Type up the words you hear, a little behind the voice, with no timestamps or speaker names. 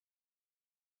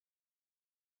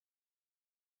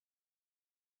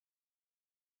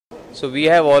So we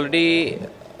have already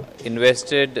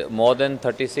invested more than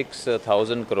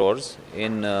 36,000 crores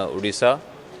in Odisha.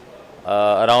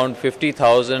 Around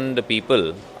 50,000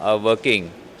 people are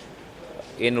working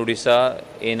in Odisha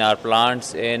in our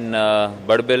plants in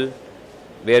Badbil,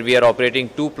 where we are operating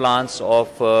two plants of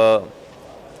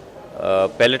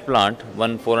pellet plant,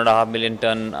 one 4.5 million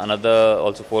ton, another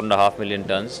also 4.5 million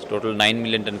tons, total 9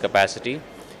 million ton capacity,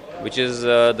 which is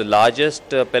the largest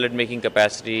pellet making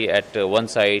capacity at one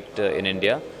site in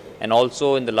India. And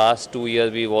also in the last 2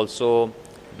 years, we've also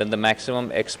done the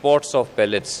maximum exports of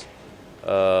pellets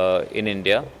in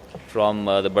India from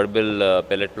the Badbil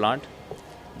pellet plant.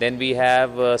 Then we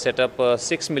have set up a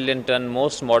 6 million ton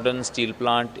most modern steel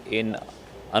plant in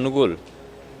Anugul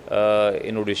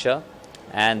in Odisha.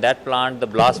 And that plant, the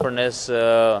blast furnace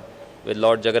with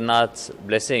Lord Jagannath's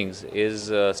blessings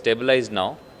is stabilized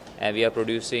now. And we are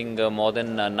producing more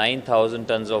than 9,000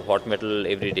 tons of hot metal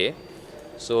every day.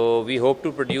 So we hope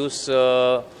to produce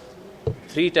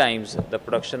 3 times the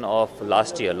production of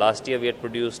last year. Last year we had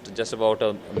produced just about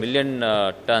 1 million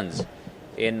tons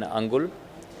in Angul.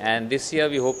 And this year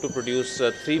we hope to produce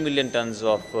 3 million tons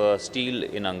of steel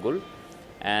in Angul.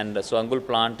 And so Angul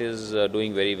plant is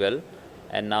doing very well.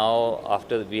 And now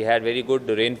after we had very good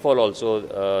rainfall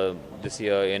also this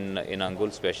year in Angul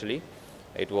especially.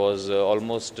 It was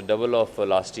almost double of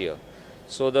last year.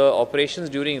 So the operations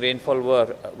during rainfall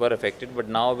were affected, but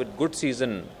now with good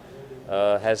season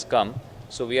has come.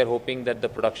 So we are hoping that the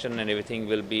production and everything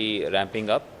will be ramping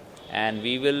up, and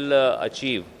we will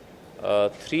achieve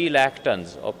 3 lakh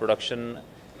tons of production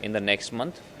in the next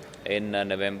month in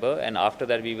November, and after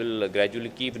that we will gradually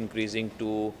keep increasing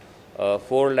to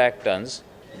 4 lakh tons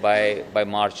by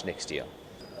March next year.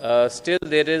 Still,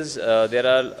 there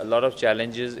are a lot of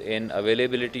challenges in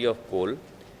availability of coal.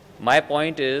 My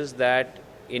point is that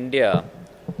India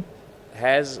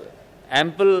has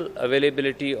ample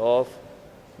availability of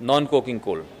non-coking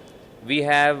coal. We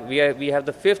have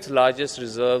the 5th largest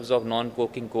reserves of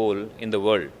non-coking coal in the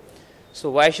world.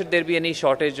 So why should there be any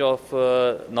shortage of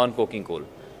non-coking coal?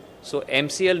 So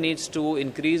MCL needs to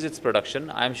increase its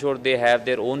production. I'm sure they have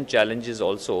their own challenges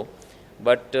also.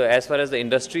 But as far as the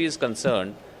industry is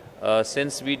concerned,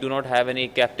 since we do not have any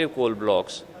captive coal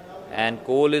blocks, and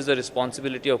coal is the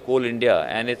responsibility of Coal India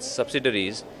and its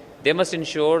subsidiaries, they must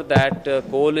ensure that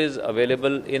coal is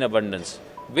available in abundance,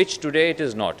 which today it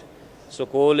is not. So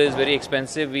coal is very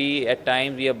expensive. At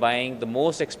times we are buying the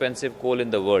most expensive coal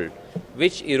in the world,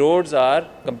 which erodes our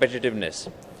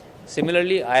competitiveness.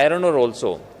 Similarly, iron ore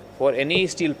also, for any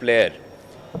steel player,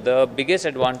 the biggest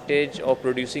advantage of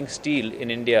producing steel in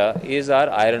India is our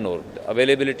iron ore, the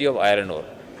availability of iron ore.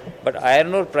 But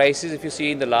iron ore prices, if you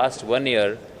see in the last 1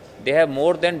 year, they have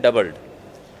more than doubled.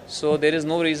 So there is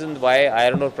no reason why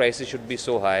iron ore prices should be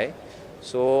so high.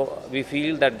 So we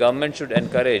feel that government should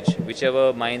encourage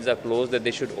whichever mines are closed that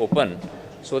they should open,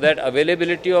 so that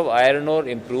availability of iron ore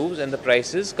improves and the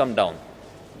prices come down.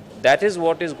 That is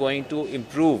what is going to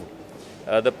improve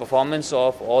the performance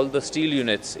of all the steel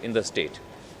units in the state.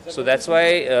 So that's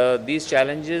why these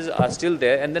challenges are still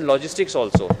there. And then logistics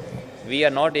also. We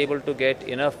are not able to get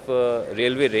enough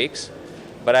railway rakes,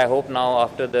 but I hope now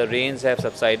after the rains have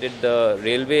subsided, the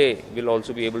railway will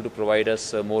also be able to provide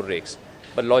us more rakes.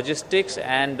 But logistics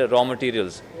and raw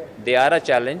materials, they are a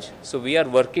challenge. So we are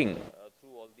working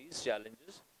through all these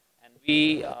challenges, and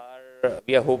we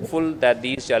are hopeful that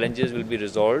these challenges will be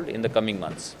resolved in the coming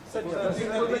months.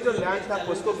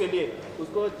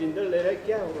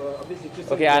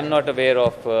 Okay, I'm not aware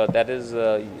of that. Is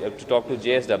you have to talk to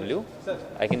JSW.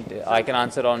 I can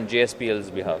answer on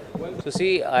JSPL's behalf. So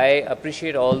see, I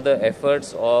appreciate all the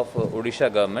efforts of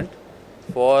Odisha government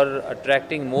for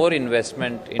attracting more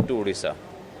investment into Odisha.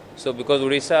 So because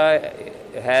Odisha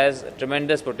has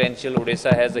tremendous potential,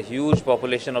 Odisha has a huge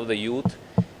population of the youth,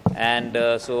 and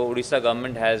so Odisha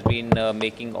government has been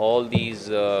making all these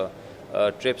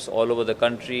trips all over the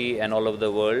country and all over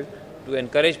the world to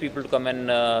encourage people to come and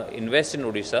invest in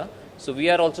Odisha. So we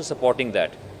are also supporting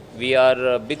that. We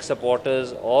are big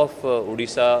supporters of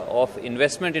Odisha, of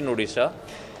investment in Odisha,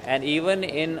 and even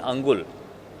in Angul.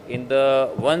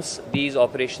 Once these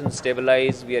operations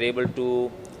stabilize, we are able to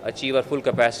achieve our full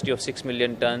capacity of 6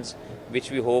 million tons,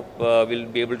 which we hope we'll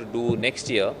be able to do next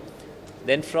year.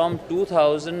 Then from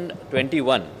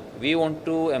 2021, we want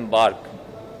to embark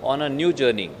on a new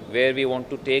journey where we want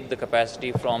to take the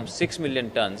capacity from 6 million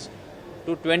tons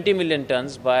to 20 million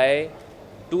tons by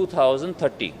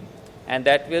 2030. And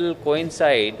that will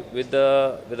coincide with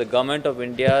the Government of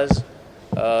India's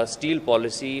steel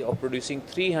policy of producing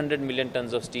 300 million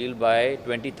tons of steel by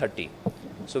 2030.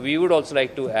 So we would also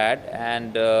like to add,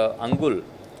 and Angul,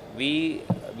 we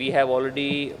we have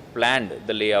already planned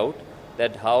the layout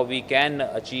that how we can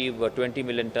achieve 20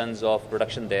 million tons of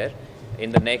production there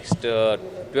in the next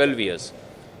 12 years.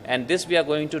 And this we are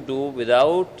going to do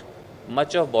without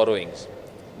much of borrowings.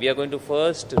 We are going to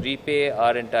first repay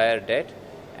our entire debt,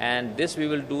 and this we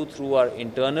will do through our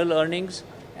internal earnings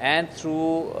and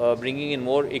through bringing in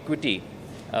more equity.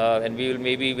 And we will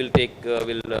maybe will take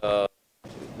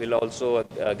will also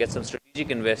get some strategic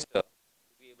investor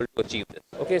to be able to achieve this.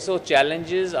 Okay, so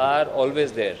challenges are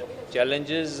always there.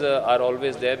 Challenges are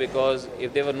always there, because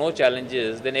if there were no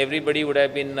challenges, then everybody would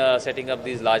have been setting up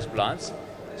these large plants.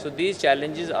 So these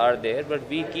challenges are there, but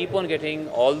we keep on getting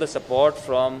all the support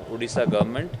from Odisha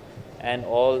government and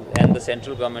the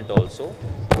central government also,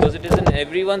 because it is in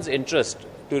everyone's interest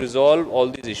to resolve all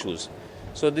these issues.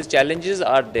 So these challenges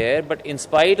are there, but in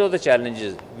spite of the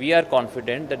challenges, we are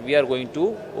confident that we are going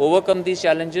to overcome these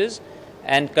challenges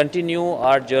and continue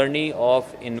our journey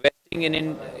of investing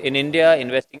in India,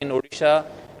 investing in Odisha,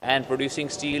 and producing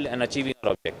steel and achieving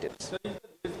our objectives. So is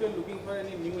the BSPL looking for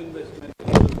any new investment?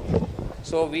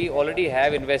 So we already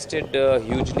have invested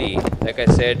hugely, like I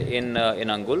said, in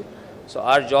Angul. So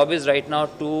our job is right now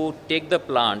to take the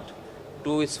plant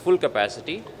to its full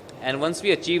capacity, and once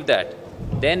we achieve that,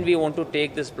 then we want to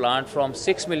take this plant from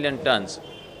 6 million tons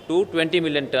to 20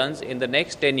 million tons in the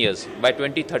next 10 years. By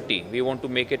 2030, we want to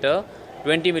make it a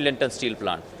 20 million ton steel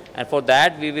plant. And for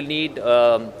that, we will need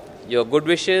your good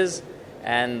wishes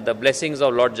and the blessings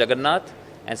of Lord Jagannath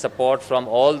and support from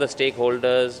all the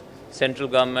stakeholders, central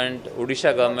government,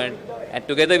 Odisha government, and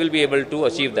together we'll be able to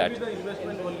achieve that.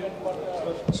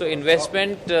 So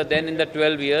investment then in the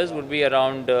 12 years would be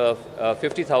around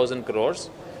 50,000 crores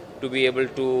to be able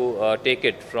to take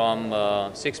it from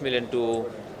 6 million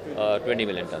to 20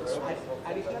 million tons.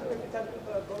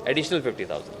 Additional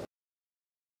 50,000.